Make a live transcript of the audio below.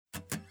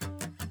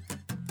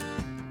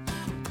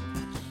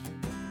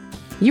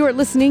You are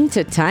listening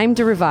to Time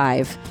to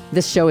Revive.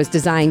 This show is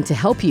designed to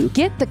help you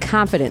get the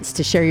confidence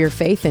to share your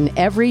faith in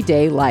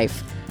everyday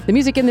life. The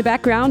music in the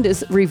background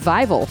is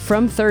Revival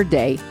from Third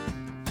Day.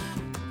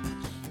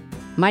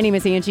 My name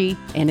is Angie,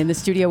 and in the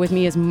studio with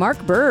me is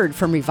Mark Bird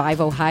from Revive,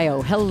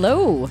 Ohio.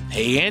 Hello.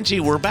 Hey, Angie,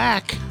 we're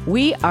back.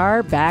 We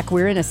are back.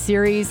 We're in a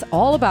series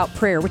all about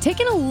prayer. We're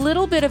taking a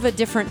little bit of a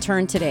different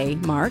turn today,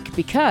 Mark,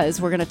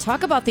 because we're going to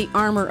talk about the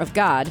armor of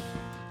God,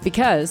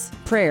 because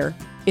prayer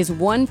is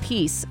one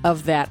piece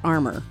of that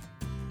armor.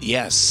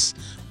 Yes,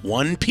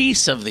 one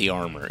piece of the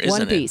armor,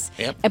 isn't it? One piece.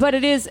 Yep. But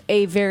it is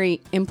a very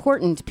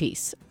important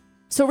piece.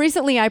 So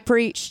recently I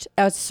preached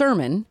a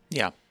sermon,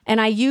 and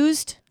I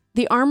used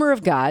the armor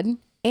of God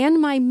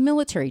and my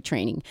military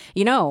training.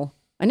 You know,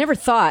 I never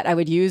thought I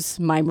would use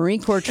my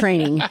Marine Corps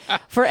training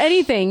for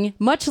anything,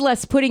 much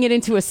less putting it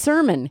into a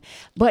sermon.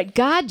 But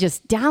God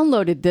just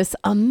downloaded this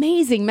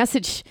amazing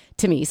message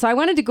to me. So I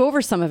wanted to go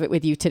over some of it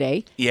with you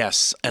today.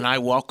 Yes, and I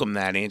welcome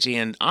that, Angie.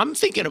 And I'm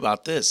thinking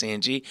about this,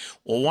 Angie.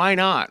 Well, why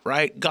not,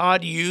 right?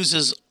 God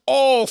uses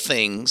all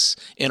things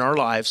in our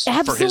lives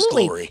for His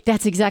glory.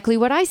 That's exactly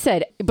what I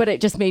said, but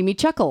it just made me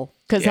chuckle.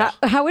 Because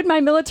how would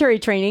my military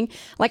training,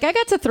 like I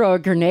got to throw a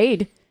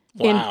grenade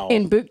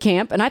in boot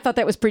camp, and I thought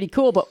that was pretty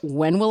cool, but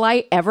when will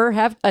I ever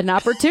have an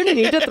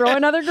opportunity to throw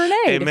another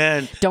grenade?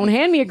 Amen. Don't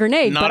hand me a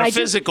grenade. Not a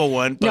physical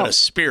one, but a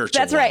spiritual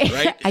one. That's right.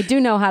 Right? I do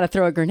know how to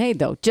throw a grenade,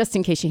 though, just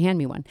in case you hand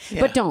me one.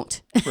 Yeah. But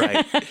don't.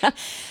 Right.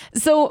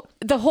 So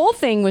the whole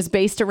thing was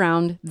based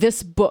around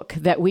this book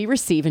that we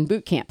receive in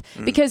boot camp.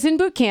 Because in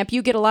boot camp,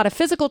 you get a lot of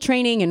physical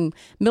training and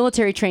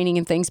military training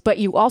and things, but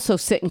you also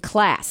sit in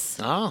class.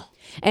 Oh.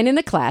 And in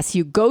the class,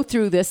 you go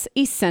through this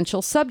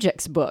essential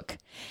subjects book.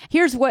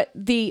 Here's what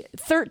the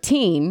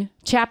 13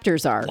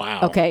 chapters are.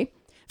 Wow. Okay.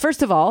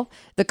 First of all,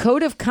 the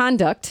Code of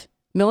Conduct,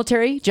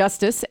 Military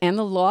Justice, and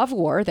the Law of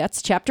War.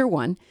 That's chapter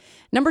 1.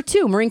 Number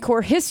 2, Marine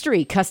Corps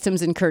History,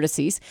 Customs and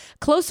Courtesies,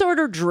 Close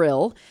Order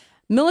Drill,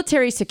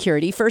 Military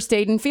Security, First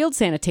Aid and Field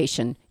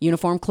Sanitation,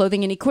 Uniform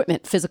Clothing and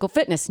Equipment, Physical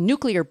Fitness,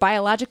 Nuclear,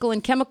 Biological,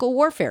 and Chemical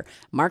Warfare,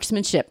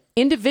 Marksmanship,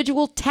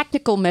 Individual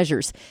Technical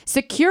Measures,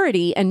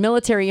 Security and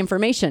Military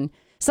Information,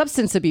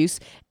 Substance Abuse,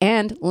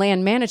 and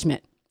Land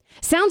Management.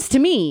 Sounds to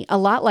me a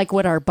lot like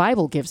what our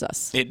Bible gives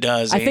us. It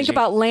does, I think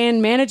about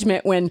land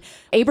management when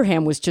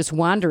Abraham was just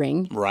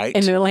wandering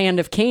in the land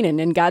of Canaan,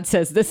 and God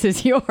says, this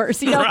is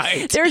yours. You know,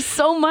 there's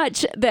so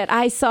much that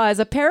I saw as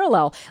a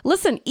parallel.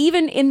 Listen,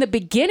 even in the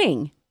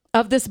beginning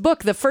of this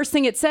book, the first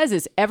thing it says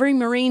is every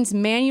Marine's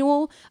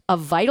manual of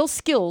vital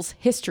skills,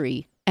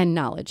 history, and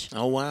knowledge.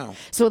 Oh, wow.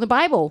 So the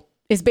Bible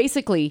is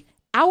basically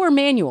our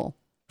manual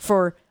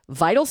for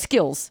vital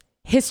skills,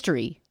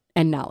 history,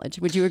 and knowledge.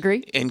 Would you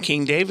agree? And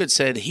King David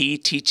said, He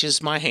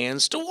teaches my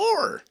hands to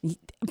war.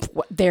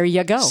 There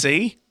you go.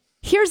 See?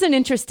 Here's an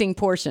interesting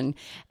portion.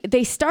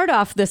 They start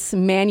off this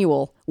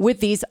manual with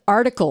these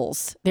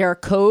articles. There are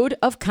Code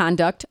of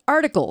Conduct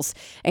articles.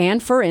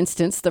 And for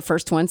instance, the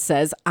first one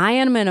says, I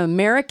am an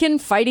American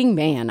fighting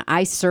man.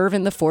 I serve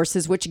in the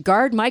forces which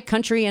guard my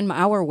country and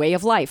our way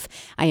of life.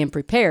 I am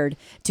prepared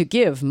to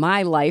give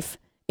my life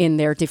in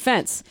their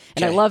defense.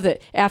 And I love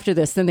that after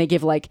this, then they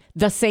give like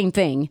the same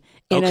thing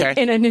in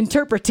an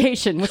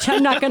interpretation, which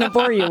I'm not going to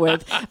bore you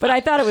with. But I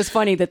thought it was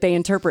funny that they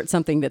interpret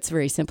something that's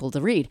very simple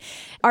to read.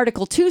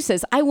 Article 2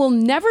 says, I will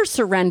never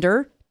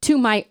surrender to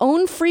my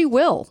own free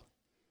will.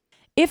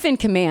 If in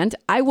command,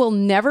 I will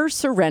never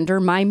surrender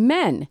my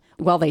men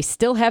while they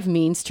still have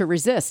means to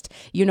resist.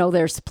 You know,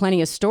 there's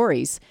plenty of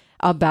stories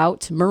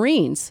about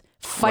Marines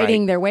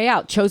fighting their way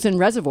out. Chosin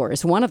Reservoir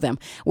is one of them,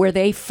 where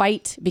they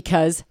fight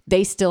because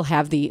they still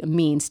have the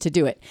means to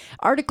do it.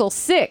 Article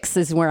 6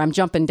 is where I'm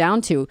jumping down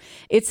to.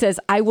 It says,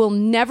 I will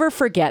never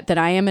forget that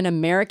I am an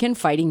American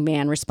fighting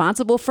man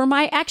responsible for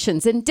my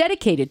actions and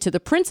dedicated to the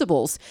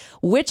principles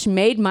which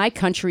made my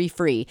country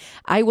free.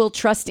 I will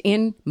trust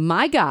in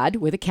my God,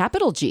 with a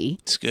capital G.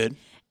 It's good.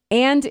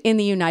 And in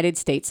the United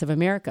States of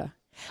America.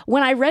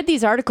 When I read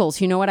these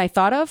articles, you know what I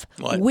thought of?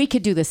 What? We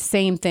could do the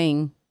same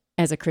thing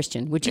as a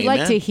Christian. Would you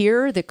like to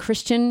hear the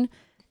Christian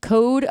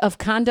Code of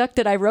Conduct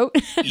that I wrote?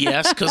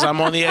 Yes, because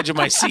I'm on the edge of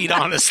my seat,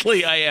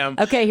 honestly, I am.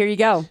 Okay, here you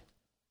go.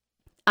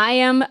 I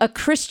am a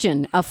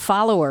Christian, a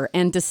follower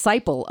and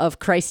disciple of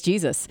Christ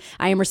Jesus.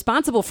 I am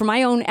responsible for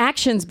my own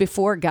actions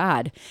before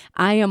God.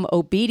 I am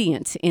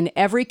obedient in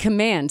every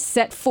command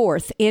set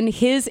forth in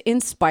His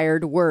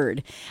inspired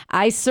word.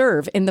 I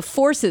serve in the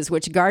forces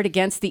which guard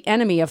against the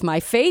enemy of my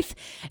faith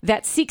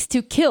that seeks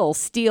to kill,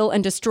 steal,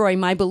 and destroy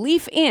my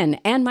belief in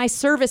and my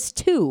service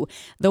to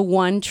the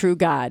one true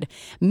God,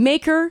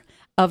 maker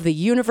of the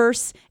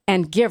universe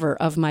and giver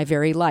of my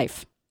very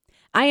life.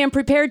 I am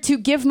prepared to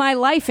give my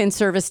life in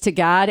service to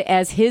God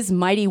as His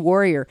mighty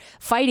warrior,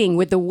 fighting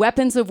with the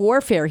weapons of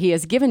warfare He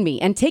has given me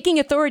and taking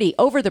authority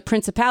over the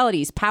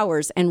principalities,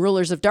 powers, and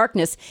rulers of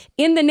darkness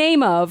in the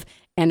name of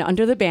and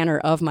under the banner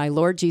of my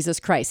Lord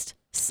Jesus Christ,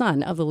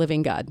 Son of the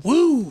living God.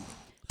 Woo!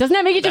 Doesn't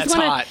that make you just That's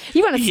want to?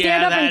 You want to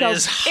stand up and go,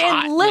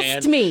 hot,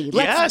 enlist man. me.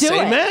 Let's do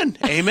amen.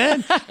 it.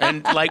 Amen.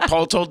 And like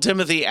Paul told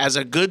Timothy, as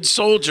a good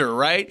soldier,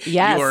 right?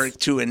 Yes. You are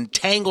to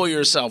entangle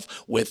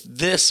yourself with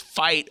this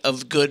fight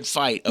of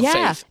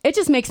faith. It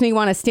just makes me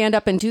want to stand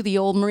up and do the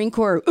old Marine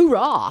Corps,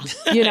 hoorah,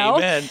 you know?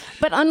 Amen.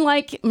 But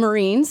unlike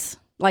Marines,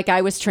 like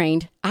I was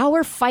trained,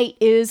 our fight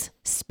is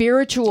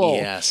spiritual.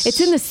 Yes.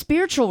 It's in the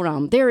spiritual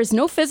realm. There is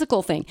no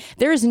physical thing.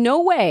 There is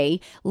no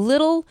way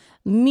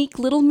meek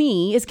little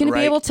me is going to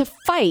be able to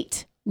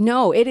fight.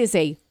 No, it is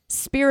a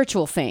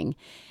spiritual thing.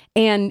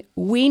 And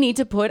we need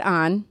to put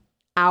on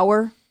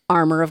our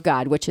armor of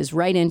God, which is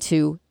right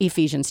into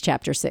Ephesians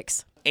chapter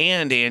 6.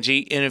 And Angie,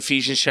 in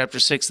Ephesians chapter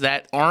 6,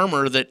 that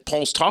armor that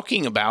Paul's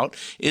talking about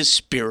is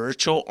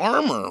spiritual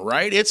armor,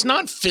 right? It's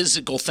not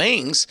physical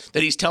things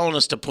that he's telling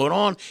us to put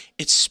on.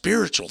 It's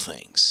spiritual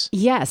things.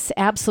 Yes,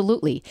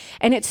 absolutely.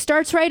 And it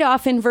starts right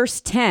off in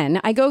verse 10.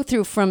 I go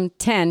through from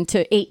 10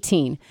 to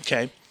 18.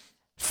 Okay.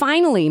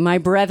 Finally, my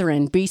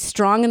brethren, be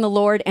strong in the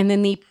Lord and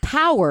in the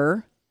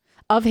power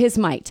of his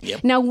might.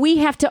 Yep. Now, we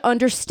have to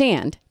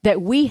understand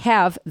that we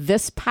have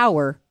this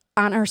power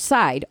on our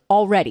side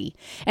already.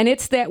 And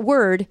it's that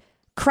word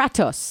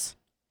kratos,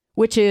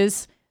 which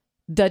is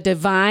the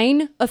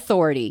divine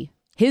authority,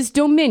 his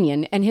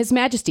dominion and his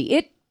majesty.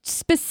 It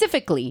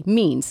specifically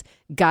means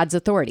God's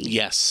authority.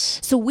 Yes.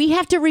 So we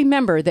have to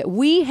remember that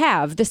we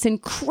have this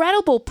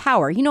incredible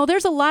power. You know,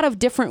 there's a lot of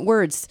different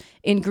words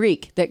in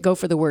Greek that go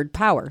for the word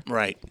power.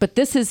 Right. But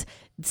this is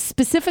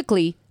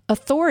specifically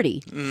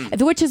authority,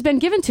 which has been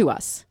given to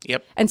us.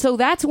 Yep. And so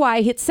that's why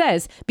it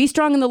says, be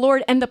strong in the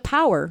Lord and the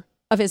power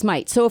of his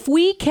might. So if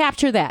we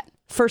capture that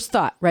first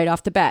thought right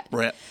off the bat,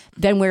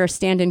 then we're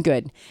standing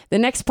good. The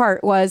next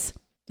part was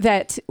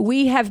that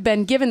we have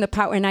been given the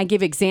power, and I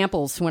give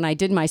examples when I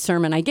did my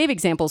sermon. I gave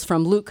examples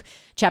from Luke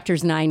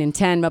chapters 9 and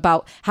 10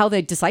 about how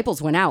the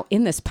disciples went out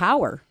in this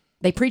power.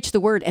 They preached the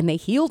word and they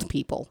healed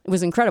people. It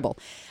was incredible.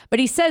 But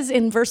he says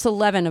in verse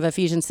 11 of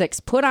Ephesians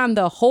 6, put on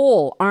the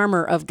whole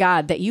armor of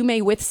God that you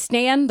may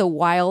withstand the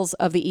wiles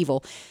of the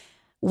evil.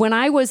 When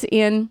I was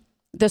in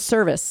the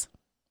service,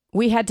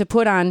 we had to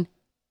put on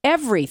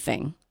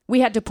everything.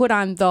 We had to put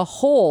on the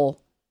whole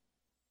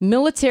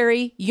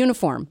military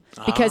uniform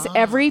because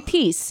every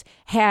piece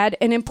had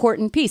an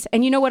important piece.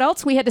 And you know what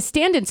else? We had to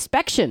stand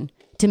inspection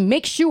to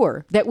make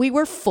sure that we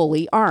were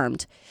fully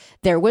armed.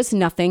 There was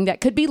nothing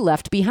that could be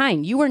left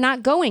behind. You were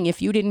not going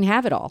if you didn't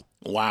have it all.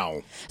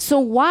 Wow. So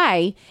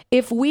why,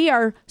 if we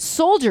are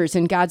soldiers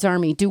in God's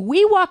army, do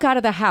we walk out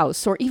of the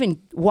house or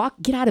even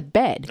get out of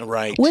bed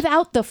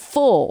without the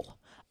full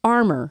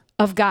armor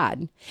of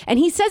God? And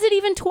he says it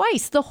even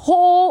twice, the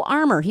whole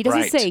armor. He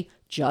doesn't say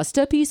just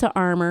a piece of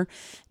armor.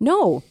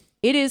 No,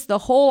 it is the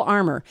whole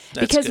armor.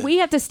 That's because good. we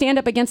have to stand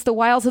up against the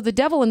wiles of the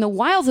devil, and the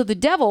wiles of the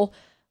devil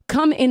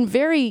come in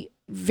very,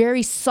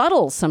 very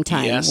subtle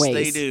sometimes ways.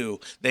 Yes, they do.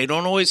 They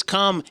don't always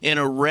come in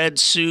a red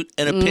suit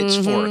and a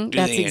pitchfork, do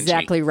That's they, Angie?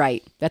 exactly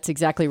right. That's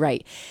exactly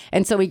right.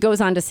 And so he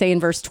goes on to say in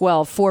verse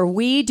 12, for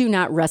we do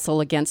not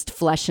wrestle against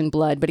flesh and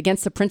blood, but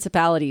against the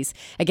principalities,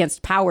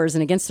 against powers,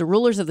 and against the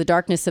rulers of the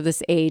darkness of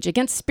this age,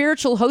 against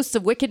spiritual hosts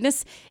of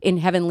wickedness in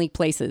heavenly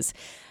places.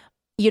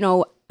 You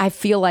know, I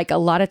feel like a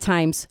lot of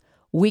times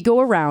we go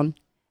around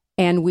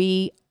and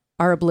we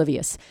are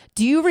oblivious.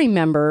 Do you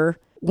remember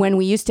when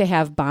we used to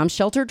have bomb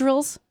shelter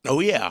drills? Oh,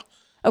 yeah.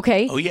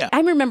 Okay. Oh, yeah. I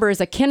remember as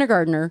a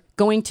kindergartner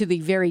going to the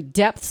very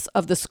depths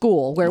of the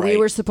school where we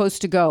were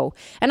supposed to go.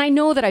 And I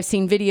know that I've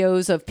seen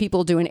videos of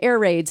people doing air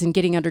raids and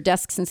getting under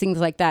desks and things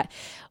like that.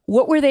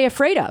 What were they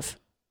afraid of?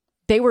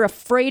 They were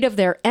afraid of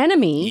their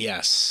enemy.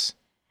 Yes.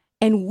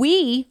 And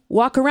we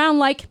walk around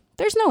like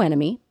there's no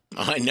enemy.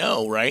 I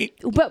know, right?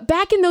 But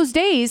back in those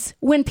days,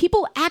 when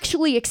people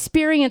actually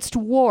experienced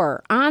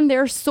war on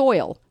their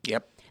soil,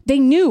 they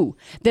knew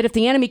that if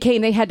the enemy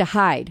came, they had to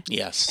hide.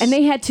 Yes. And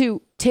they had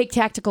to take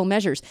tactical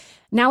measures.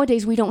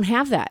 Nowadays, we don't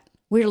have that.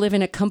 We're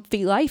living a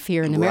comfy life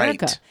here in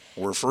America. Right.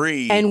 We're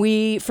free. And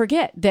we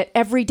forget that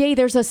every day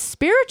there's a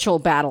spiritual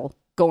battle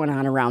going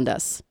on around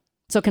us.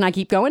 So can I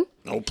keep going?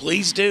 Oh,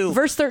 please do.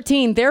 Verse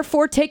 13,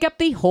 therefore take up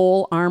the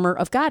whole armor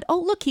of God. Oh,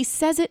 look, he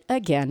says it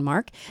again,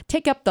 Mark.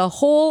 Take up the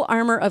whole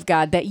armor of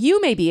God that you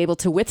may be able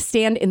to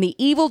withstand in the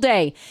evil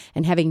day.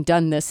 And having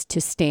done this,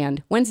 to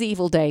stand. When's the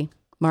evil day,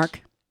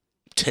 Mark?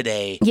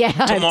 Today. Yeah.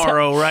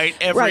 Tomorrow, right?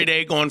 Every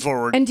day going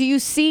forward. And do you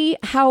see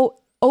how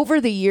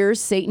over the years,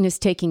 Satan is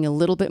taking a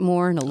little bit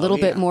more and a little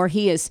bit more?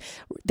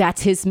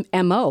 That's his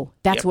MO.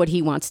 That's what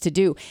he wants to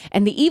do.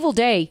 And the evil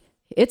day,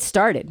 it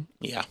started.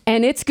 Yeah.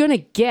 And it's going to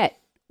get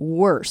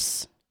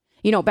worse.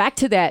 You know, back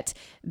to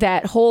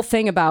that whole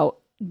thing about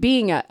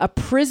being a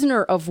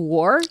prisoner of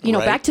war, you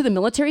know, back to the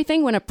military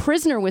thing, when a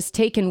prisoner was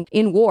taken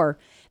in war,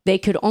 they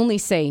could only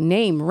say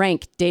name,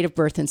 rank, date of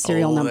birth, and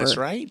serial number. That's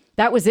right.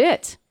 That was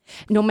it.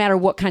 No matter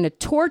what kind of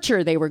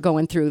torture they were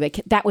going through,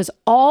 that was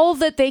all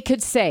that they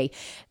could say.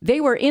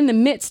 They were in the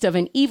midst of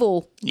an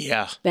evil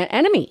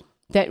enemy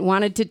that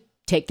wanted to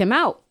take them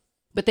out,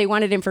 but they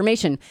wanted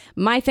information.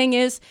 My thing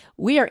is,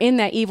 we are in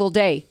that evil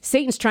day.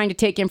 Satan's trying to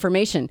take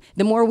information.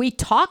 The more we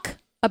talk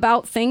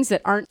about things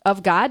that aren't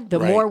of God, the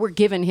Right. more we're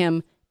giving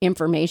him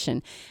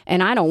information.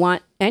 And I don't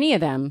want any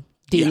of them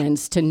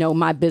demons to know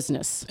my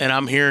business. And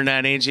I'm hearing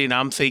that, Angie, and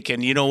I'm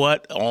thinking, you know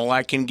what? All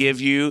I can give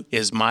you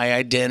is my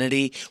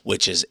identity,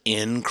 which is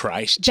in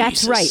Christ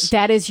Jesus. That's right.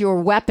 That is your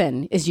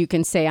weapon, as you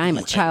can say, I'm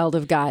a child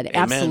of God.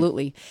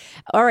 Absolutely.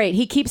 All right.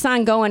 He keeps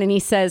on going and he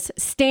says,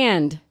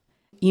 stand.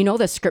 You know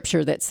the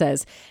scripture that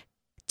says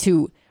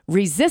to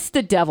resist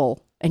the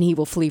devil and he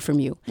will flee from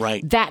you.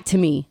 Right. That to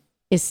me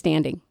is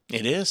standing.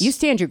 It is. You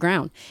stand your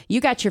ground. You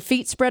got your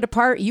feet spread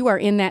apart. You are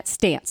in that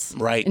stance.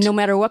 Right. And no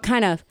matter what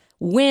kind of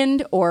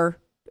wind or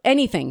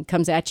anything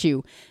comes at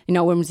you. You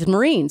know, when we were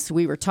Marines,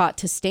 we were taught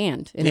to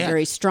stand in a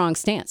very strong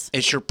stance.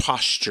 It's your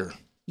posture.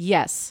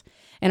 Yes.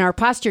 And our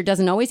posture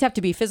doesn't always have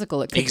to be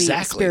physical. It could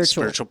be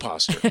Spiritual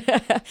posture.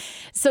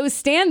 So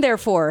stand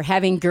therefore,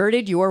 having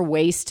girded your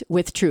waist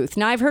with truth.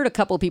 Now, I've heard a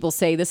couple of people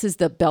say this is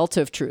the belt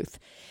of truth.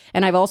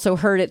 And I've also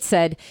heard it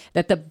said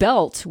that the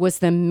belt was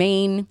the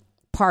main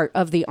part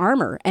of the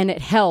armor and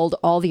it held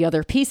all the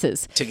other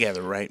pieces.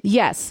 Together, right?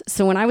 Yes.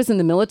 So when I was in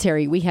the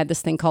military, we had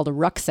this thing called a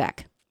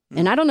rucksack.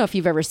 And I don't know if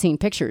you've ever seen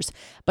pictures,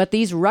 but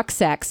these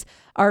rucksacks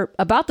are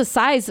about the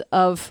size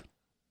of,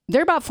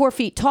 they're about 4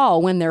 feet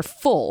tall when they're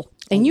full.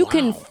 And you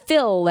can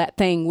fill that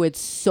thing with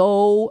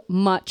so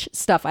much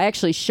stuff. I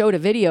actually showed a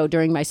video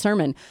during my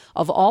sermon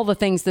of all the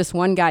things this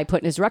one guy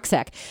put in his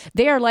rucksack.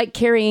 They are like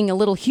carrying a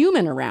little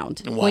human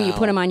around when you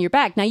put them on your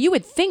back. Now, you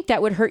would think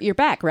that would hurt your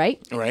back,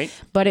 right? Right.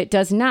 But it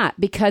does not,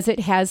 because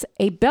it has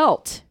a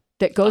belt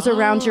that goes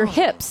around your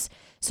hips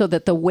so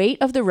that the weight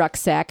of the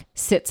rucksack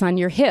sits on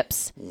your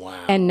hips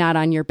and not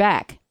on your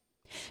back.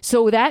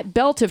 So that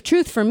belt of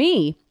truth for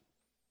me,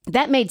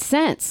 that made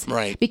sense.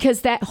 Right. Because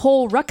that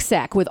whole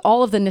rucksack with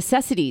all of the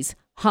necessities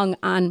hung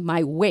on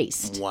my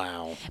waist.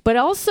 Wow. But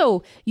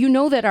also, you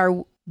know that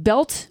our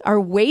belt,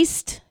 our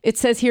waist, it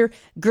says here,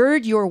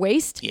 gird your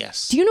waist.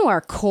 Yes. Do you know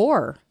our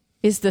core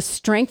is the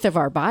strength of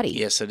our body?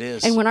 Yes, it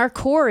is. And when our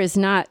core is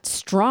not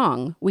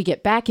strong, we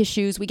get back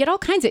issues. We get all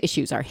kinds of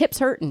issues. Our hips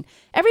hurt and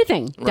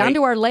everything, down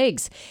to our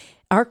legs.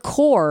 Our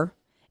core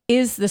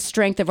is the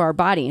strength of our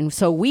body. And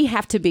so we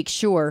have to make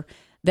sure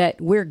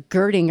that we're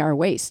girding our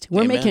waist.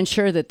 We're making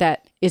sure that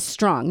that is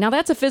strong. Now,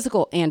 that's a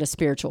physical and a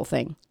spiritual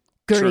thing.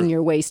 Girding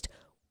your waist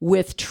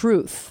with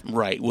truth.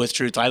 Right, with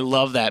truth. I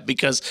love that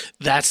because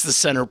that's the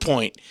center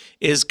point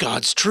is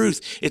God's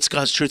truth. It's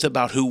God's truth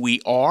about who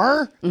we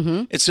are.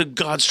 Mm-hmm. It's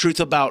God's truth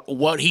about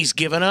what he's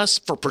given us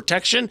for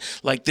protection,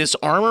 like this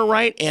armor,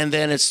 right? And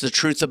then it's the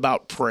truth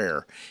about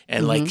prayer.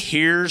 And like,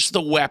 here's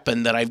the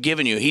weapon that I've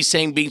given you. He's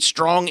saying be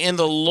strong in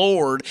the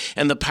Lord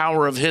and the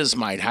power of his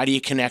might. How do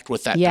you connect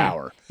with that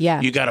power?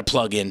 Yeah. You got to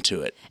plug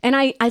into it. And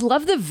I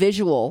love the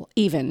visual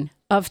even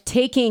of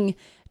taking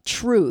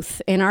truth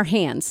in our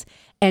hands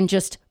and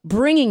just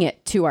bringing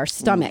it to our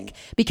stomach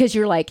because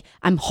you're like,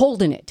 I'm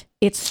holding it.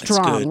 It's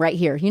strong right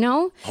here, you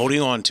know?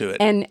 Holding on to it.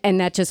 And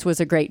that just was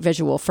a great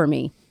visual for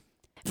me.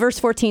 Verse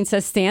 14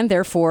 says, stand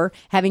therefore,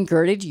 having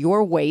girded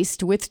your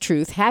waist with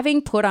truth, having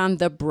put on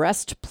the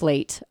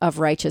breastplate of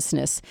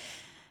righteousness.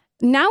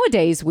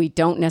 Nowadays, we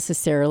don't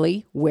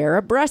necessarily wear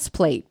a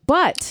breastplate,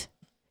 but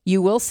you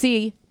will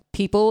see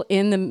people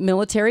in the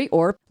military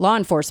or law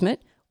enforcement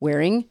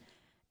wearing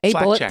a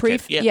Flak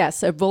bulletproof,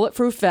 jacket, a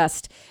bulletproof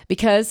vest,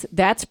 because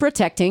that's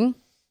protecting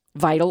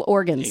vital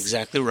organs.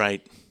 Exactly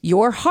right.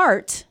 Your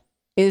heart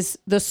is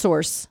the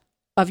source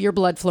of your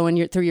blood flow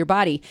through your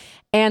body,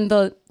 and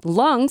the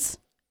lungs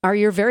are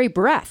your very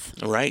breath.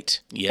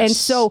 Right. Yes. And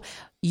so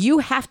you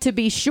have to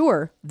be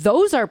sure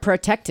those are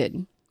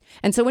protected.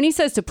 And so when he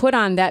says to put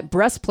on that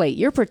breastplate,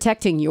 you're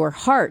protecting your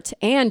heart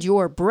and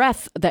your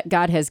breath that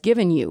God has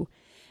given you.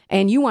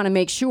 And you want to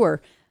make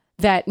sure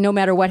that no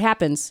matter what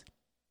happens,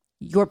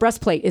 your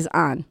breastplate is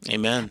on.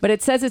 Amen. But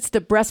it says it's the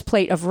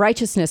breastplate of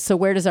righteousness. So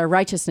where does our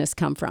righteousness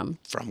come from?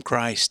 From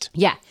Christ.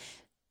 Yeah.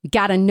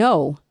 Got to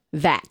know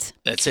that.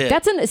 That's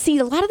it. See,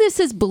 a lot of this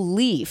is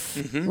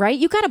belief, right?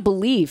 You got to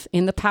believe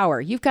in the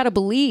power. You've got to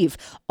believe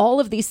all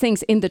of these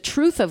things in the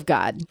truth of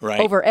God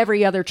over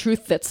every other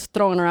truth that's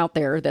thrown out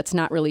there that's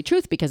not really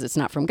truth because it's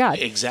not from God.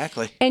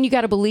 Exactly. And you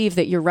got to believe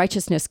that your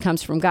righteousness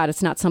comes from God.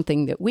 It's not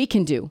something that we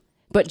can do,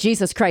 but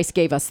Jesus Christ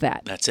gave us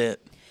that. That's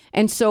it.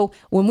 And so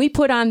when we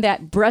put on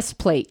that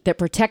breastplate that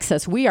protects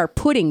us, we are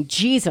putting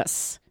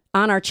Jesus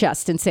on our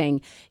chest and saying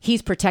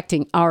he's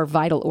protecting our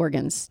vital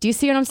organs. Do you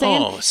see what I'm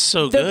saying? Oh,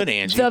 so good,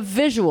 Angie. The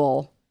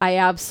visual, I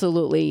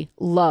absolutely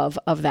love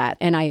of that.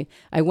 And I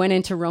went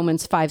into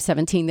Romans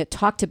 5:17 that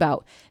talked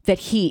about that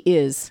he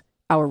is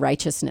our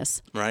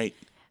righteousness. Right.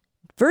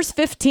 Verse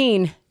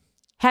 15,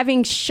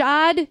 having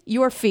shod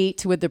your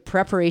feet with the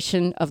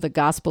preparation of the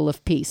gospel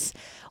of peace.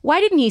 Why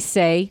didn't he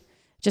say,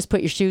 just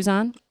put your shoes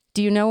on?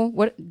 Do you know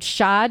what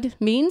shod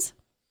means?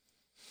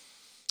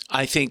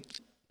 I think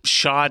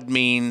shod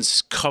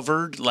means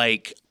covered,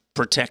 like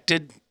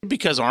protected,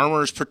 because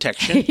armor is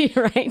protection.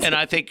 Right. And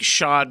I think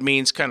shod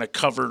means kind of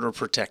covered or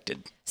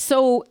protected.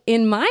 So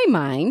in my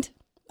mind,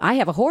 I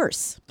have a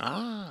horse.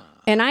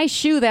 And I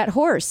shoe that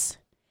horse.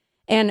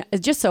 And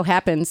it just so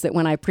happens that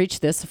when I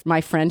preached this,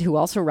 my friend who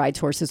also rides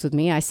horses with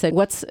me, I said,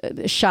 what's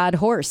a shod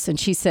horse? And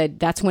she said,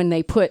 that's when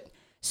they put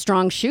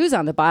strong shoes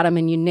on the bottom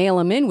and you nail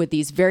them in with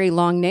these very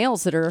long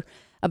nails that are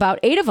about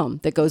 8 of them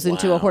that goes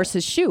into a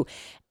horse's shoe.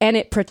 And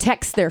it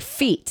protects their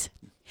feet.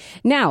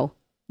 Now,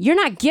 you're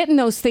not getting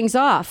those things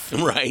off.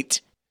 Right.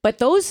 But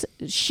those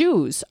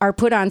shoes are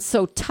put on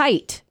so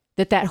tight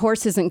that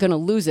horse isn't going to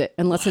lose it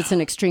unless it's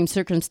an extreme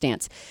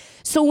circumstance.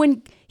 So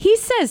when he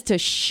says to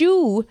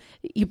shoe,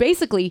 you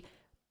basically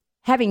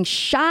having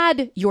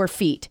shod your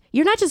feet.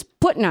 You're not just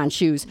putting on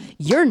shoes.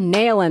 You're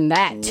nailing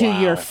that to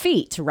your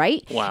feet,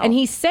 right? Wow. And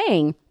he's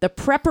saying the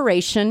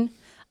preparation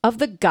of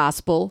the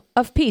gospel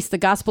of peace. The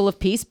gospel of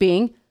peace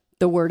being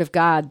the word of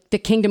God, the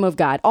kingdom of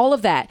God, all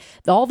of that,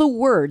 all the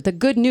word, the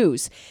good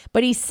news.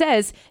 But he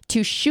says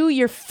to shoe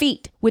your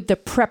feet with the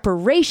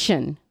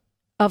preparation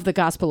of the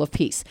gospel of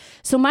peace.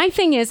 So my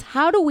thing is,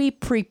 how do we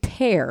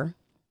prepare?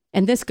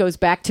 And this goes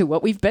back to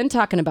what we've been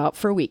talking about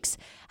for weeks.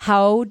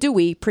 How do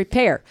we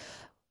prepare?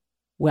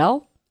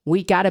 Well,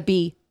 we got to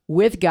be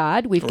with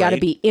God. We've got to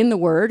be in the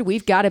word.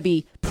 We've got to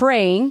be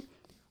praying.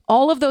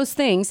 All of those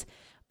things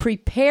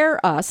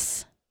prepare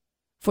us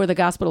for the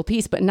gospel of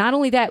peace. But not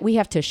only that, we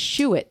have to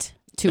shoe it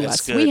to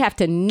us. Good. We have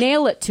to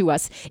nail it to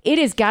us. It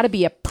has got to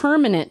be a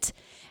permanent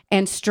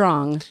and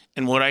strong.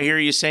 And what I hear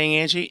you saying,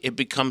 Angie, it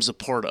becomes a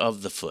part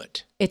of the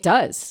foot. It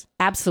does.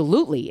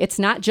 Absolutely. It's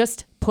not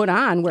just put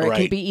on where it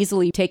can be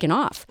easily taken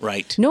off.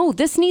 Right. No,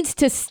 this needs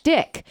to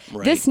stick.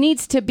 Right. This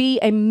needs to be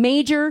a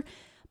major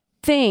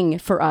thing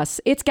for us.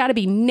 It's got to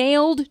be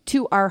nailed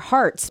to our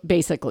hearts,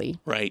 basically.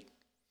 Right.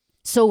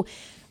 So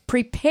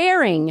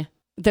preparing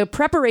the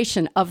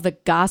preparation of the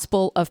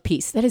gospel of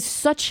peace, that is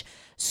such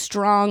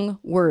strong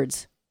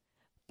words.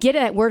 Get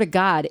that word of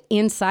God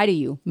inside of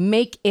you.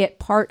 Make it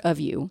part of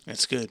you.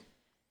 That's good.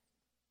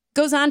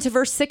 Goes on to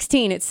verse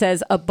 16. It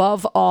says,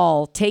 above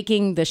all,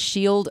 taking the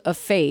shield of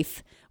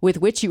faith with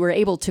which you are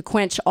able to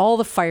quench all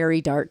the fiery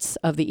darts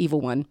of the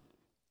evil one.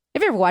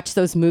 Have you ever watched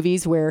those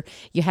movies where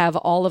you have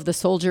all of the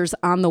soldiers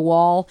on the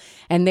wall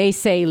and they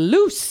say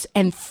loose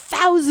and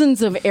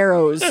thousands of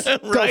arrows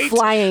go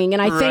flying?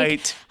 And I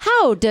think,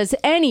 how does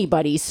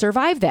anybody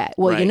survive that?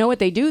 Well, you know what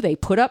they do? They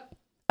put up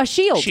a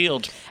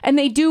shield. And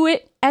they do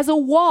it as a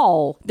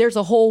wall. There's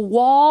a whole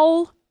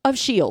wall of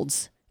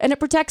shields and it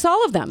protects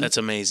all of them. That's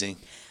amazing.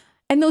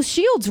 And those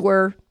shields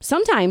were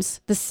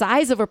sometimes the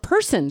size of a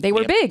person. They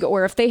were big.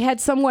 Or if they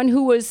had someone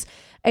who was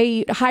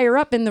a higher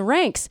up in the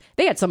ranks,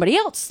 they had somebody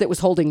else that was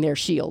holding their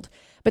shield.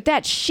 But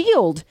that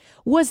shield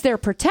was their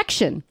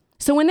protection.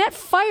 So when that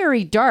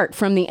fiery dart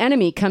from the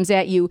enemy comes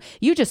at you,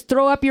 you just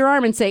throw up your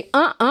arm and say,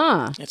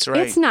 That's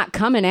right. It's not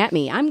coming at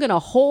me. I'm going to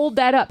hold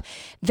that up.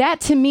 That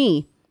to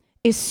me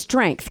is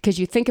strength, because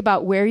you think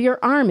about where your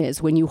arm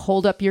is when you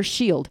hold up your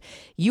shield.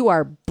 You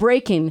are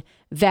breaking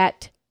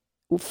that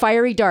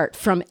fiery dart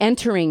from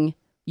entering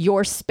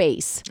your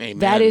space. Amen.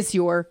 That is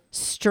your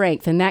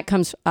strength. And that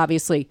comes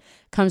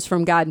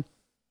from God.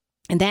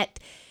 And that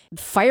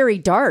fiery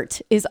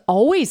dart is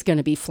always going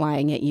to be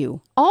flying at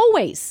you.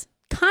 Always.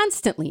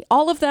 Constantly.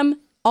 All of them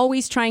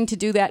always trying to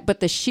do that. But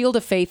the shield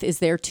of faith is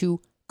there to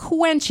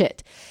quench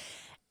it.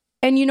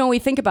 And we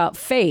think about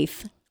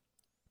faith.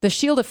 The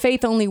shield of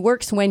faith only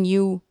works when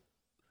you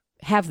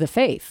have the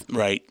faith.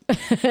 Right.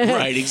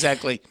 Right,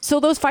 exactly. So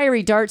those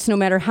fiery darts, no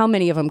matter how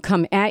many of them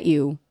come at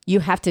you,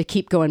 you have to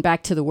keep going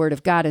back to the word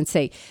of God and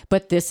say,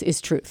 but this is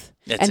truth.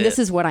 This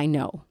is what I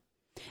know.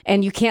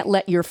 And you can't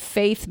let your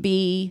faith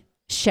be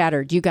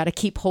shattered. You got to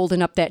keep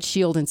holding up that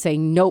shield and say,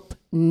 nope.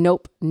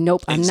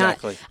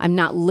 Exactly. I'm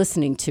not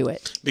listening to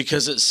it.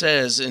 Because it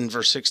says in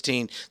verse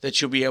 16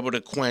 that you'll be able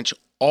to quench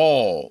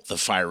all the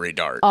fiery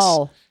darts.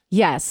 All.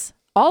 Yes.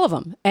 All of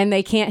them. And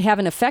they can't have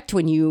an effect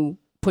when you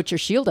put your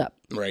shield up.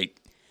 Right.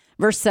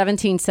 Verse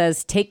 17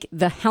 says, take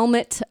the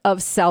helmet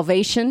of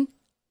salvation.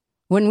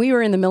 When we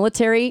were in the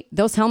military,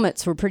 those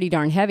helmets were pretty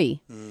darn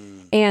heavy.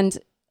 And,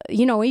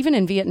 even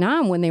in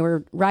Vietnam, when they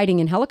were riding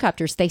in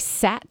helicopters, they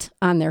sat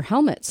on their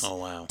helmets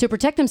to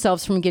protect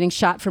themselves from getting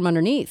shot from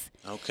underneath.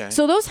 Okay.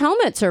 So those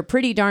helmets are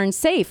pretty darn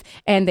safe,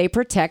 and they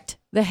protect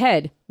the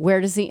head.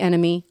 Where does the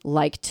enemy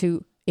like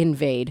to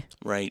invade?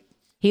 Right.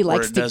 He likes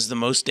where it does the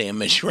most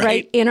damage, right?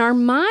 Right, in our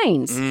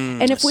minds.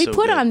 And if we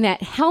put on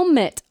that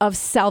helmet of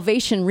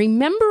salvation,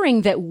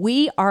 remembering that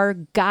we are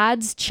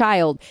God's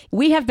child,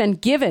 we have been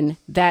given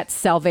that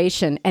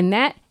salvation. And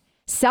that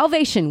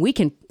salvation, we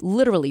can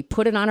literally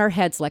put it on our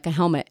heads like a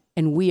helmet,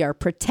 and we are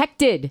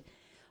protected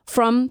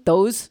from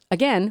those,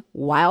 again,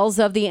 wiles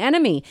of the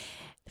enemy.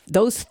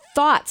 Those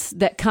thoughts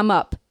that come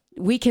up,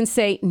 we can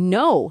say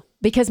no,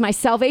 because my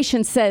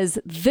salvation says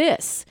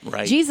this.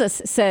 Right.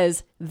 Jesus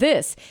says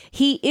this.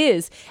 He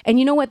is. And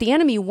you know what? The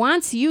enemy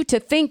wants you to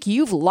think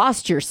you've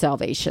lost your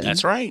salvation.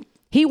 That's right.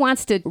 He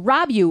wants to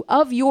rob you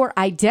of your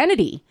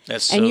identity.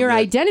 And your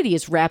identity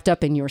is wrapped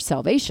up in your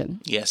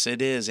salvation. Yes,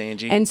 it is,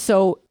 Angie. And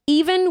so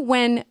even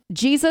when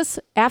Jesus,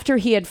 after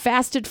he had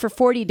fasted for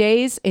 40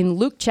 days in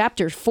Luke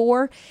chapter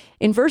 4,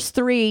 in verse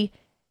 3,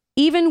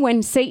 even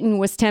when Satan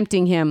was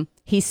tempting him,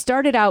 he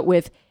started out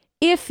with,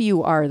 if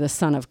you are the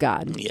Son of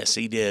God. Yes,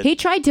 he did. He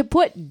tried to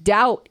put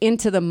doubt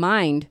into the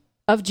mind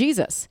of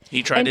Jesus.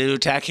 He tried to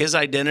attack his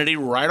identity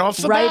right off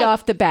the bat. Right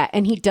off the bat.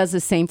 And he does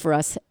the same for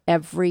us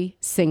every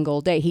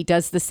single day. He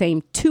does the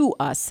same to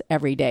us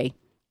every day.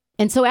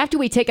 And so after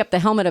we take up the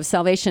helmet of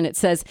salvation, it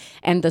says,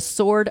 and the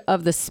sword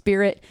of the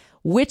Spirit,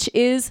 which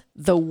is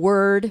the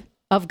word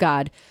of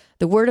God.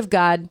 The word of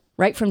God,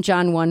 right from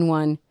John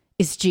 1:1,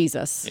 is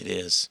Jesus. It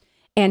is.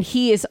 And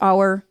he is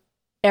our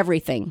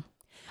everything.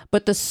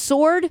 But the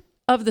sword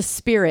of the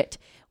Spirit,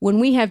 when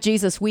we have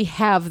Jesus, we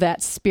have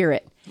that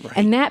Spirit. Right.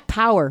 And that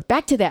power,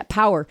 back to that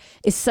power,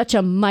 is such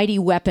a mighty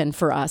weapon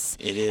for us.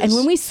 It is. And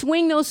when we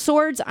swing those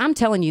swords, I'm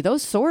telling you,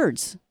 those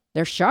swords,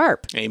 they're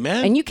sharp.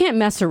 Amen. And you can't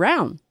mess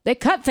around. They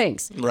cut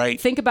things. Right.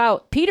 Think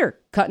about Peter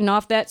cutting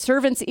off that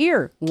servant's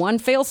ear. One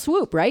fell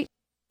swoop, right?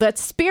 That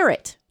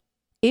Spirit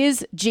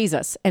is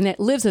Jesus, and it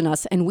lives in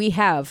us, and we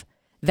have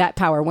that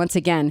power. Once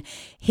again,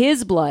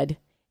 his blood,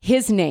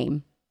 his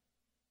name,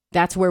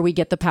 that's where we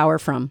get the power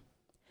from.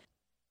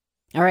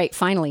 All right,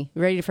 finally,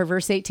 ready for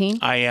verse 18?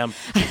 I am.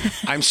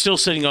 I'm still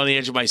sitting on the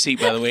edge of my seat,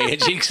 by the way,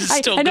 Angie, 'cause it's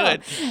still I know.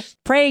 good.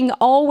 Praying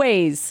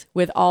always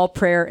with all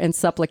prayer and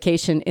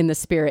supplication in the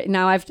Spirit.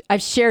 Now,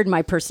 I've shared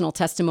my personal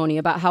testimony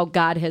about how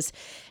God has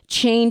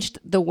changed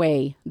the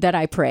way that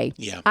I pray.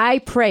 Yeah. I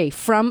pray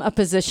from a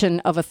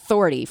position of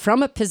authority,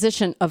 from a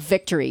position of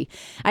victory.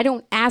 I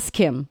don't ask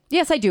him.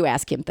 Yes, I do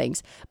ask him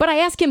things, but I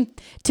ask him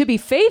to be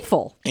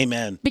faithful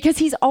Amen. because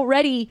he's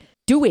already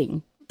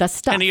doing the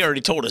stuff. And he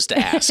already told us to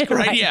ask,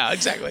 right? Right. Yeah,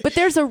 exactly. But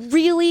there's a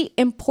really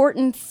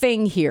important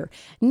thing here.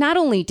 Not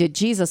only did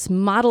Jesus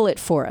model it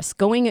for us,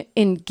 going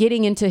and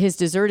getting into his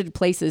deserted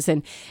places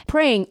and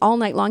praying all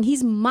night long,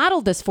 he's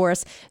modeled this for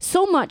us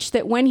so much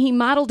that when he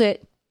modeled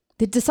it,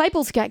 the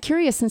disciples got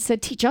curious and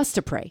said, teach us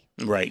to pray.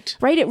 Right.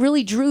 Right? It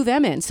really drew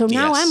them in. So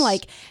now Yes. I'm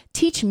like,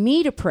 teach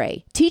me to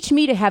pray. Teach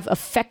me to have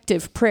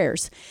effective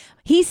prayers.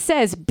 He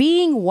says,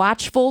 being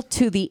watchful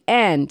to the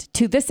end,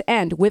 to this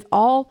end, with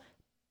all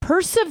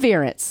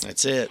perseverance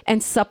That's it.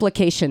 and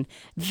supplication.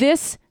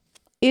 This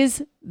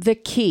is the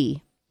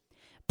key.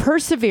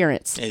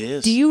 Perseverance. It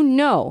is. Do you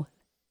know?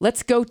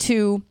 Let's go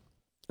to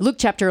Luke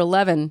chapter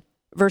 11,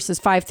 verses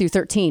 5 through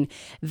 13.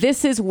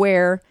 This is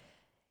where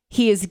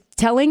he is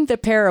telling the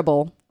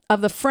parable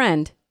of the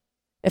friend.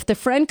 If the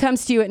friend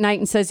comes to you at night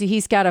and says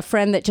he's got a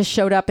friend that just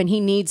showed up and he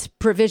needs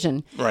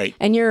provision, Right.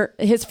 and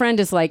his friend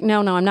is like, no,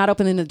 I'm not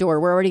opening the door.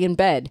 We're already in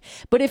bed.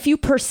 But if you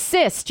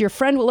persist, your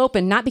friend will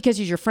open, not because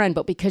he's your friend,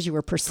 but because you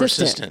were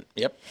persistent.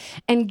 Yep.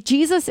 And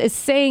Jesus is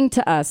saying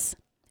to us,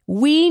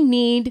 we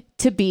need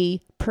to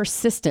be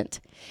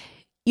persistent.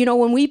 You know,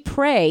 when we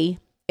pray,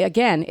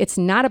 again, it's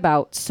not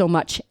about so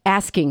much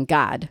asking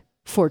God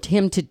for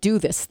him to do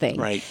this thing.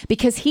 Right.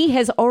 Because he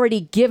has already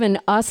given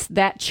us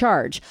that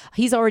charge.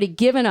 He's already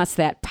given us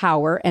that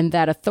power and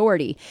that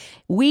authority.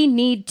 We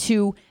need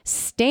to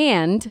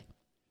stand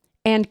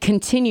and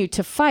continue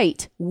to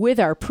fight with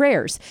our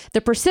prayers.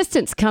 The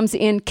persistence comes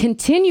in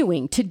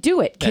continuing to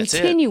do it, That's it.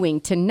 continuing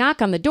to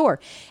knock on the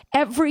door.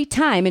 Every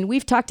time, and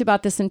we've talked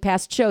about this in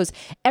past shows,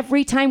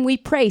 every time we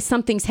pray,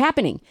 something's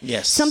happening.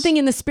 Yes. Something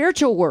in the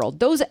spiritual world.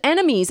 Those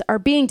enemies are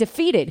being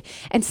defeated.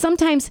 And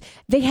sometimes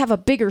they have a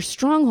bigger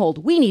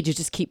stronghold. We need to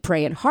just keep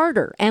praying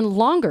harder and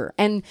longer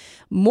and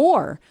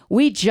more.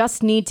 We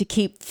just need to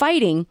keep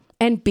fighting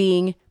and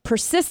being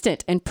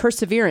persistent and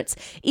perseverance.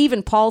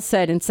 Even Paul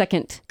said in 2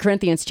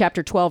 Corinthians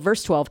chapter 12,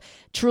 verse 12,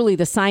 truly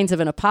the signs of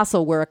an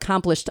apostle were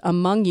accomplished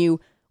among you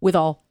with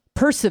all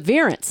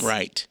perseverance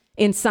Right.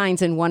 in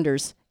signs and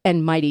wonders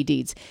and mighty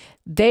deeds.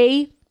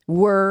 They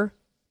were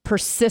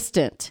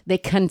persistent. They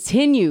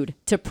continued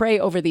to pray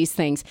over these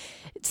things.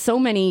 So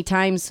many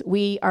times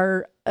we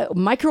are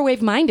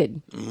microwave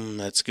minded.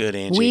 That's good,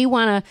 Angie. We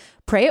want to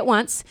pray it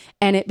once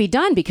and it be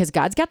done because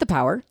God's got the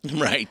power.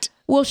 Right.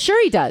 Well,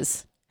 sure he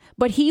does.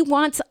 But he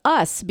wants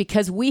us,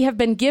 because we have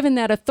been given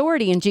that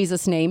authority in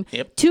Jesus' name,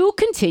 Yep. to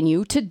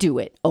continue to do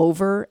it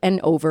over and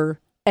over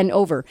and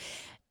over.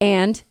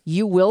 And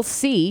you will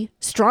see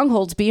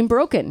strongholds being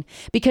broken,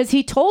 because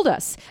he told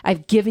us,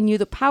 I've given you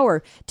the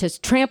power to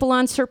trample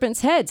on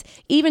serpents' heads.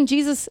 Even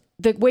Jesus,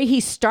 the way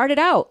he started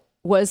out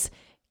was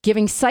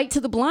giving sight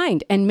to the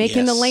blind and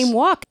making the Yes. lame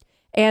walk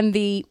and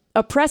the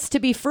oppressed to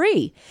be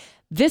free.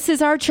 This is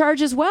our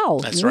charge as well.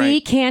 That's We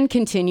right. can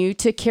continue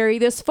to carry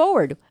this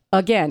forward.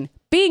 Again,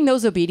 being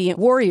those obedient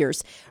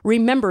warriors,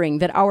 remembering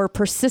that our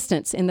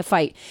persistence in the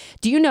fight.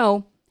 Do you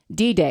know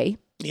D-Day,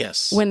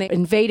 Yes. when they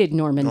invaded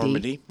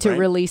Normandy to right.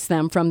 release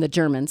them from the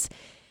Germans,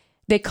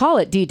 they call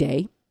it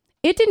D-Day.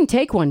 It didn't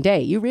take one day.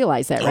 You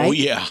realize that, right? Oh,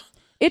 yeah.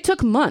 It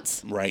took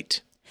months.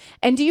 Right.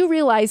 And do you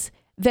realize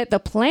that the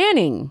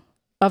planning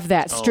of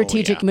that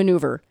strategic yeah.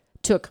 maneuver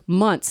took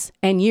months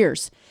and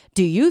years?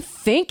 Do you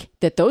think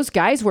that those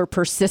guys were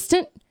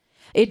persistent?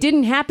 It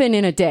didn't happen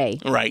in a day.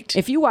 Right.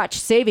 If you watch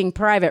Saving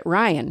Private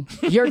Ryan,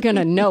 you're going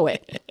to know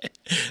it,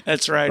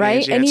 That's right, right?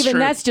 Angie. And That's even true.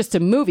 that's just a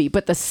movie,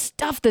 but the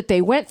stuff that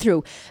they went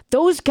through,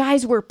 those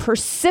guys were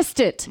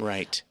persistent.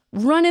 Right.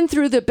 running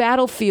through the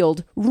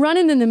battlefield,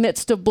 running in the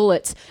midst of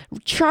bullets,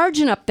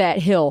 charging up that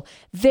hill.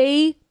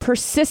 They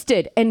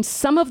persisted, and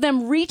some of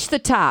them reached the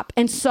top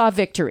and saw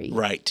victory.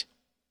 Right.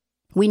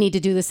 We need to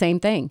do the same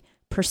thing.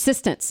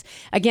 Persistence.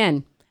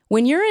 Again,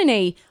 when you're in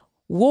a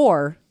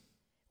war,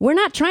 we're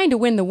not trying to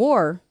win the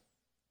war,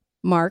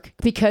 Mark,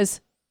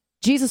 because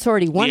Jesus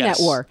already won that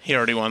war. He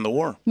already won the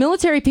war.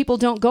 Military people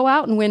don't go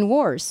out and win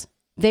wars.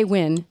 They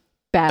win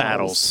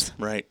battles.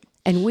 Right.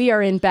 And we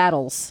are in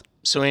battles.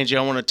 So, Angie,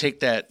 I want to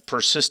take that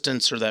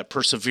persistence or that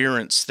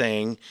perseverance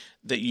thing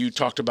that you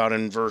talked about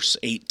in verse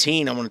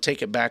 18. I want to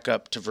take it back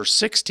up to verse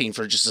 16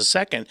 for just a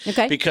second.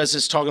 Okay. Because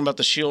it's talking about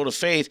the shield of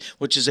faith,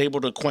 which is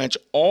able to quench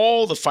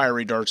all the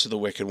fiery darts of the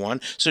wicked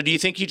one. So do you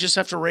think you just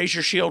have to raise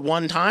your shield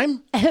one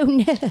time? Oh,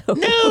 no.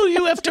 No,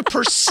 you have to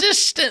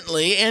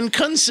persistently and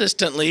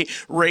consistently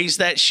raise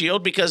that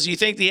shield because you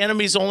think the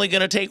enemy's only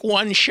going to take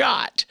one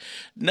shot.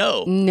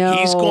 No.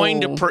 He's going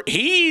to...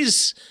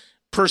 he's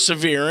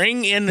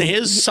persevering in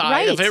his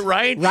side of it,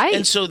 right? Right.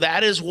 And so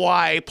that is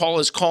why Paul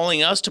is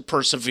calling us to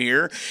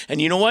persevere.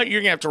 And you know what? You're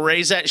going to have to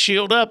raise that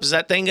shield up. Is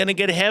that thing going to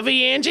get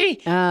heavy,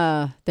 Angie?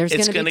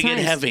 It's going to get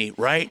heavy,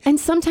 right? And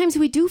sometimes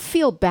we do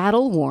feel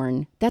battle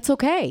worn. That's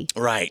okay.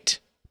 Right.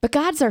 But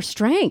God's our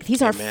strength.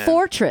 He's our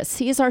fortress.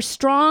 He is our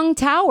strong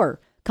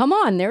tower. Come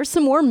on, there's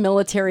some more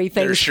military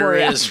things there sure for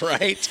you. is,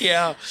 right?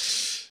 Yeah.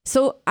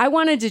 So I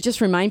wanted to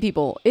just remind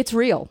people, it's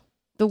real.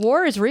 The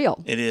war is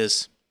real. It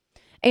is.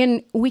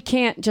 And we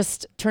can't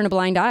just turn a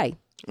blind eye.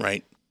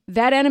 Right.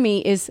 That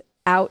enemy is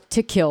out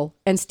to kill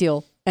and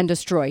steal and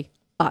destroy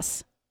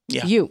us.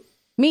 Yeah. You,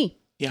 me,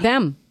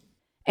 them.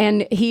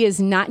 And he is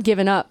not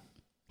giving up.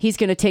 He's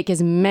going to take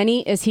as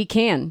many as he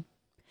can.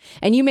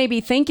 And you may be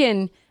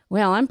thinking,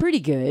 well, I'm pretty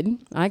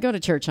good. I go to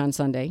church on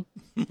Sunday.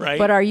 Right.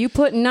 But are you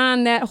putting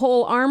on that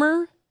whole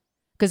armor?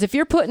 Because if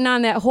you're putting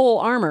on that whole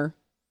armor,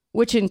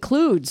 which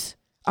includes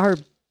our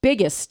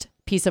biggest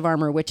piece of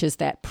armor, which is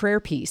that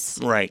prayer piece.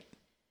 Right.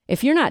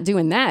 If you're not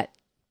doing that,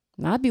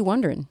 I'd be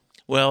wondering.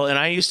 Well, and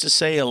I used to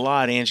say a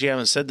lot, Angie, I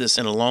haven't said this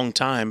in a long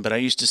time, but I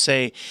used to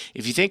say,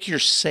 if you think you're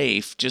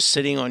safe just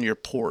sitting on your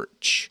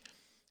porch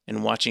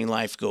and watching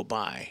life go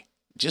by,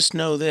 just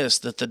know this,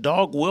 that the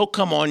dog will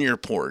come on your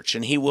porch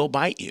and he will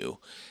bite you.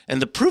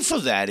 And the proof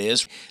of that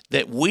is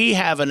that we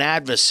have an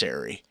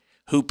adversary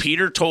who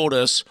Peter told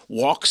us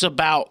walks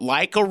about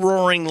like a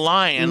roaring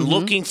lion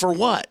looking for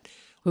what?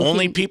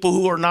 Only people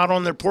who are not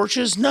on their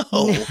porches? No.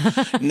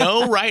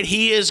 No, right?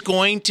 He is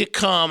going to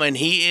come, and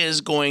he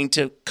is going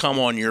to come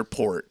on your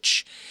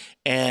porch.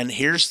 And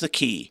here's the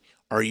key.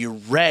 Are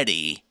you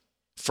ready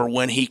for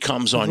when he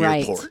comes on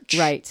your porch?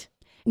 Right.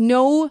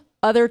 No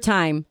other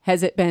time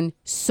has it been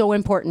so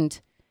important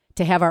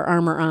to have our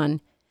armor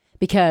on.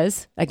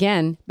 Because,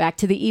 again, back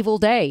to the evil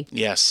day.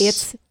 Yes.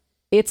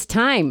 It's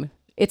time.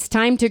 It's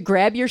time to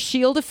grab your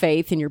shield of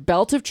faith and your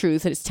belt of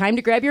truth. And it's time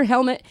to grab your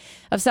helmet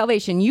of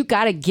salvation. You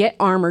got to get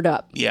armored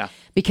up. Yeah.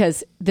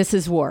 Because this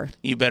is war.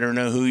 You better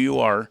know who you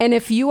are. And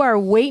if you are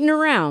waiting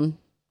around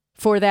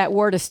for that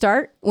war to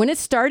start, when it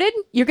started,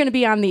 you're going to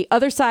be on the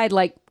other side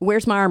like,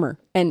 where's my armor?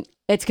 And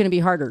it's going to be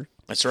harder.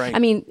 That's right. I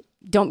mean,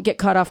 don't get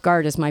caught off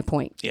guard is my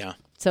point. Yeah.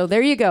 So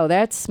there you go.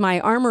 That's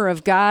my armor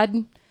of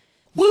God.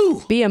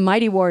 Woo! Be a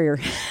mighty warrior.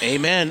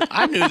 Amen.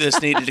 I knew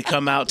this needed to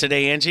come out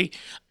today, Angie.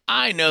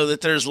 I know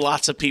that there's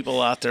lots of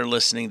people out there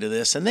listening to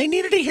this, and they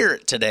needed to hear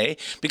it today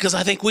because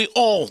I think we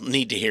all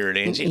need to hear it,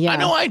 Angie. Yeah. I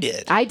know I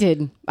did. I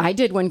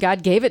did when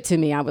God gave it to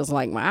me. I was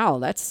like, wow,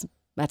 that's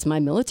my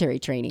military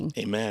training.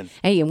 Amen.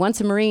 Hey,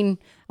 once a Marine,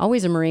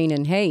 always a Marine.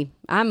 And hey,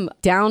 I'm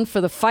down for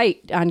the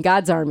fight on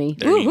God's army.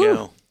 There you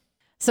go.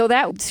 So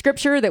that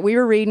scripture that we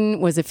were reading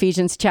was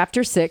Ephesians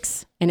chapter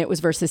 6, and it was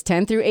verses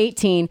 10 through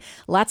 18.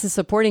 Lots of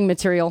supporting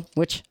material,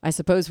 which I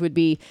suppose would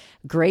be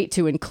great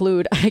to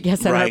include, I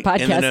guess, on our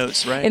podcast. In the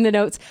notes, right? In the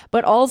notes.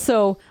 But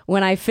also,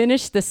 when I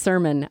finished the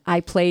sermon,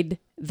 I played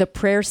the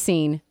prayer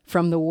scene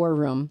from the war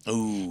room.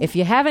 Ooh. If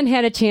you haven't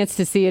had a chance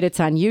to see it, it's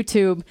on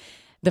YouTube.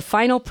 The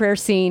final prayer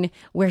scene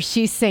where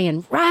she's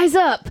saying, rise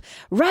up,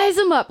 rise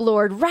them up,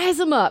 Lord, rise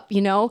them up,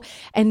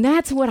 and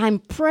that's what I'm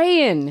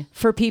praying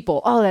for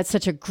people. Oh, that's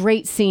such a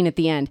great scene at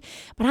the end.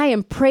 But I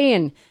am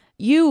praying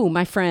you,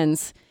 my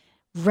friends,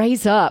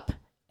 raise up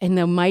in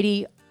the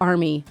mighty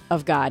army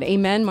of God.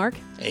 Amen, Mark?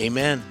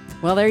 Amen.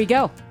 Well, there you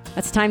go.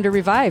 That's time to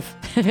revive.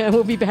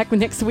 We'll be back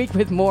next week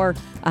with more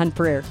on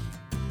prayer.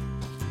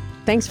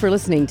 Thanks for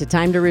listening to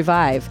Time to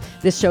Revive.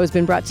 This show has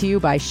been brought to you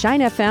by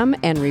Shine FM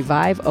and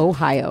Revive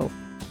Ohio.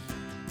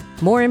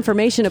 More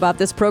information about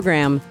this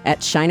program at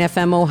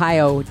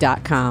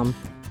shinefmohio.com.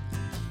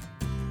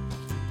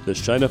 The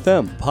Shine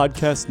FM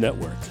Podcast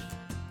Network.